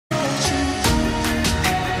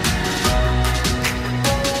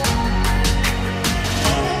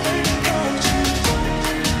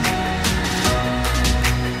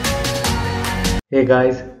Hey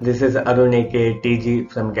guys, this is Arun aka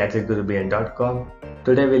TG from gadgetgurubn.com.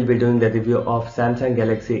 Today we'll be doing the review of Samsung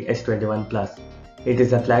Galaxy S21 Plus. It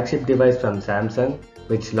is a flagship device from Samsung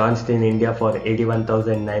which launched in India for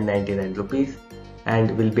 81,999 rupees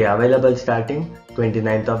and will be available starting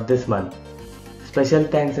 29th of this month. Special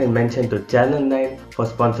thanks and mention to Channel 9 for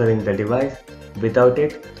sponsoring the device. Without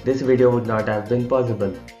it, this video would not have been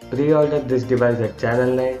possible. Pre-order this device at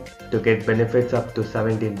Channel 9 to get benefits up to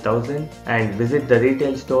 17,000 and visit the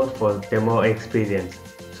retail store for demo experience.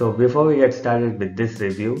 So before we get started with this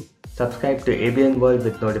review, subscribe to ABN World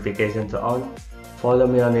with notifications on. Follow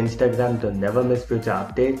me on Instagram to never miss future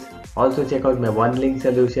updates. Also check out my one link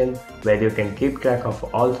solution where you can keep track of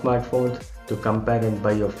all smartphones to compare and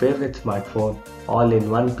buy your favorite smartphone all in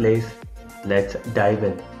one place. Let's dive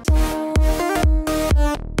in.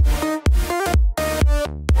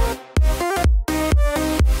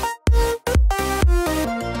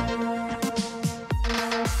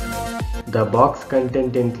 The box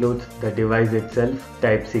content includes the device itself,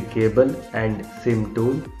 Type-C cable and SIM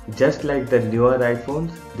tool. Just like the newer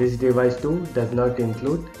iPhones, this device too does not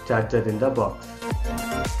include charger in the box.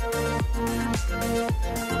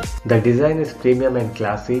 The design is premium and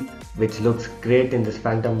classy, which looks great in this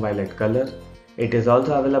phantom violet color. It is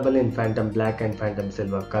also available in phantom black and phantom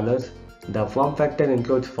silver colors. The form factor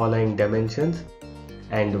includes following dimensions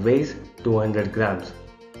and weighs 200 grams.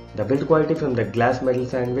 The build quality from the glass metal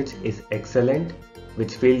sandwich is excellent,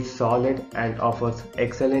 which feels solid and offers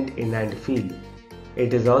excellent in-hand feel.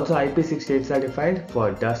 It is also IP68 certified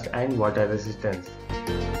for dust and water resistance.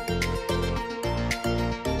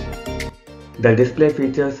 The display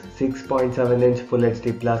features 6.7-inch Full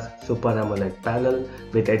HD Plus Super AMOLED panel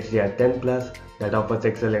with HDR10+ that offers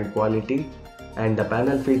excellent quality, and the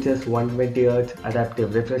panel features 120Hz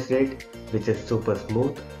adaptive refresh rate, which is super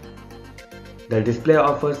smooth. The display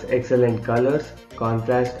offers excellent colors,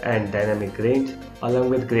 contrast and dynamic range along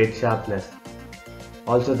with great sharpness.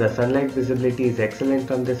 Also, the sunlight visibility is excellent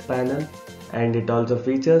from this panel and it also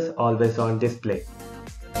features always on display.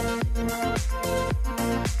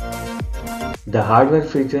 The hardware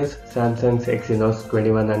features Samsung's Exynos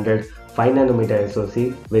 2100 5nm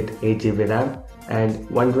SoC with 8GB RAM and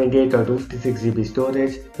 128 or 256GB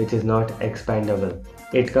storage, which is not expandable.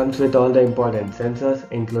 It comes with all the important sensors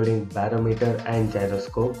including barometer and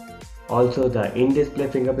gyroscope. Also, the in-display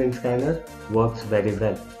fingerprint scanner works very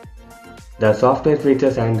well. The software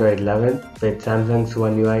features Android 11 with Samsung's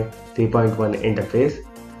One UI 3.1 interface,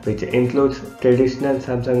 which includes traditional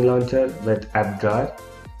Samsung launcher with app drawer,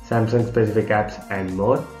 Samsung specific apps and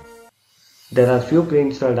more. There are few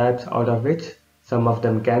pre-installed apps, out of which some of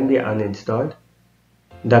them can be uninstalled.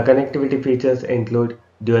 The connectivity features include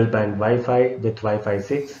dual band Wi-Fi with Wi-Fi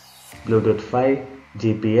 6, Bluetooth 5,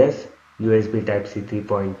 GPS, USB Type-C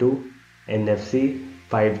 3.2, NFC,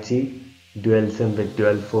 5G, dual SIM with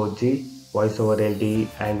dual 4G, Voice over LTE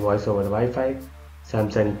and Voice over Wi-Fi,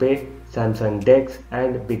 Samsung Pay, Samsung DeX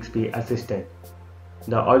and Bixby Assistant.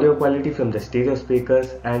 The audio quality from the stereo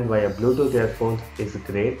speakers and via Bluetooth earphones is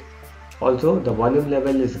great. Also, the volume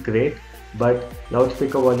level is great, but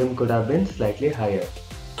loudspeaker volume could have been slightly higher.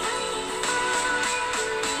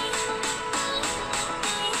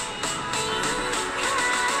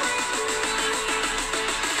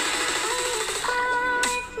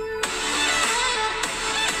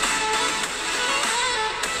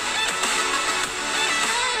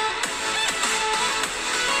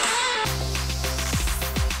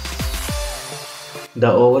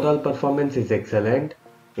 The overall performance is excellent,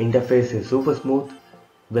 interface is super smooth,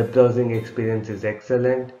 web browsing experience is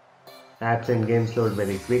excellent, apps and games load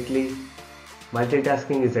very quickly,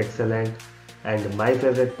 multitasking is excellent, and my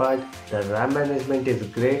favorite part, the RAM management is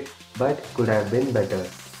great but could have been better.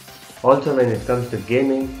 Also, when it comes to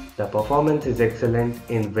gaming, the performance is excellent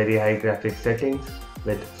in very high graphics settings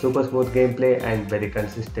with super smooth gameplay and very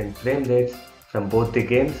consistent frame rates from both the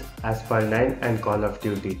games Asphalt 9 and Call of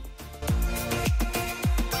Duty.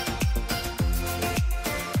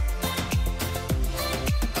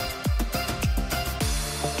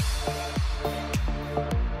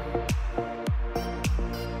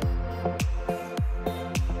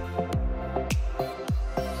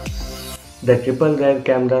 The triple rear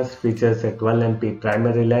cameras features a 12MP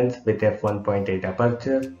primary lens with f1.8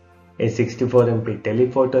 aperture, a 64MP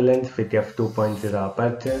telephoto lens with f2.0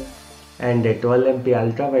 aperture, and a 12MP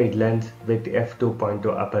ultra-wide lens with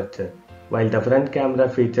f2.2 aperture, while the front camera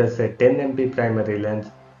features a 10MP primary lens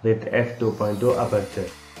with f2.2 aperture.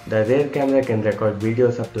 The rear camera can record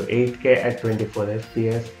videos up to 8K at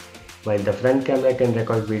 24fps, while the front camera can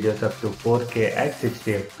record videos up to 4K at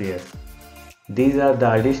 60fps. These are the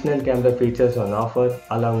additional camera features on offer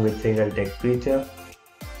along with single text feature.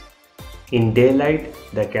 In daylight,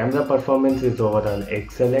 the camera performance is overall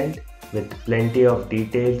excellent with plenty of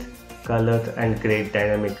details, colors and great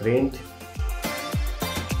dynamic range.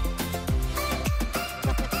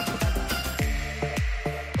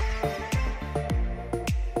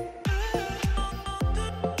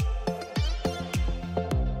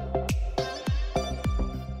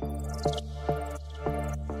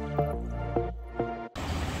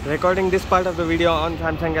 Recording this part of the video on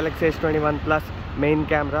Samsung Galaxy S21 Plus main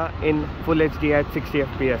camera in Full HD at 60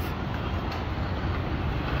 fps.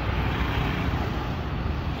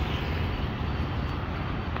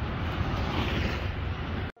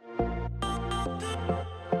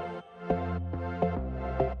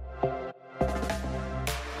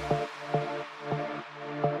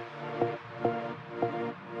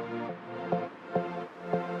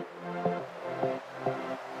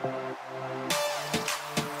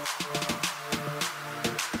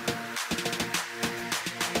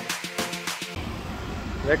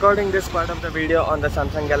 Recording this part of the video on the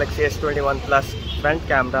Samsung Galaxy S21 Plus front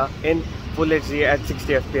camera in Full HD at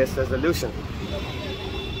 60 fps resolution.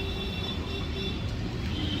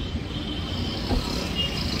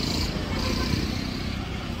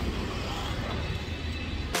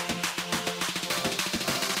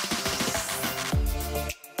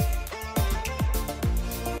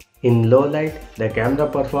 In low light, the camera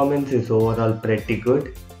performance is overall pretty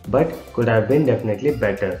good, but could have been definitely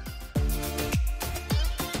better.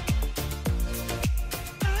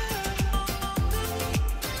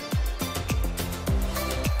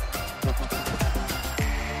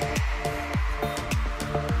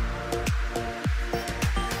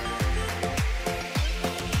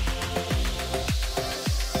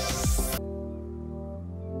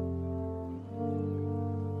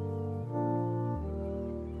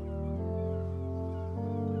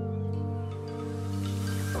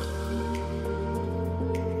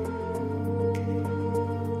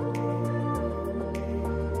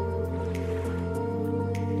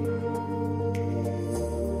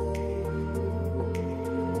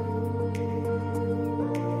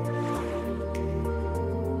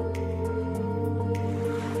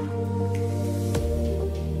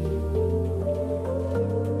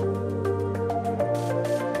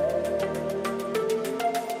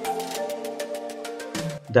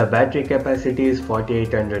 The battery capacity is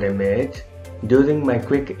 4800 mAh. During my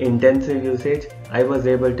quick intensive usage, I was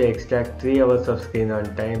able to extract 3 hours of screen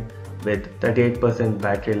on time with 38%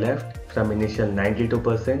 battery left from initial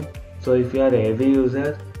 92%. So if you are a heavy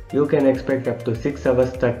user, you can expect up to 6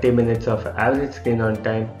 hours 30 minutes of average screen on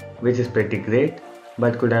time, which is pretty great,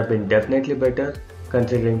 but could have been definitely better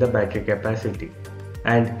considering the battery capacity.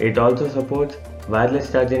 And it also supports wireless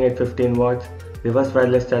charging at 15 watts, reverse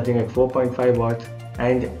wireless charging at 4.5 watts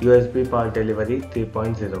and USB power delivery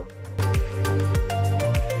 3.0.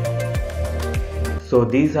 So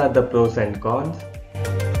these are the pros and cons.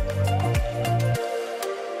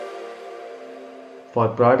 For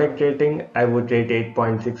product rating, I would rate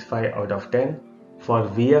 8.65 out of 10. For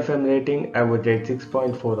VFM rating, I would rate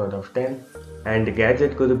 6.4 out of 10. And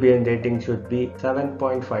Gadget Gurubn rating should be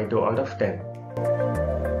 7.52 out of 10.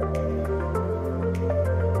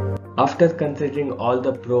 After considering all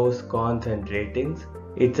the pros, cons and ratings,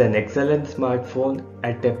 it's an excellent smartphone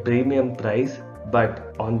at a premium price,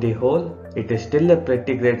 but on the whole, it is still a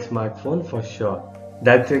pretty great smartphone for sure.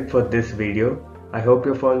 That's it for this video. I hope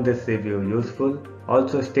you found this review useful.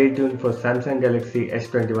 Also stay tuned for Samsung Galaxy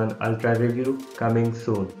S21 Ultra review coming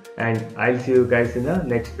soon, and I'll see you guys in the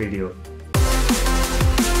next video.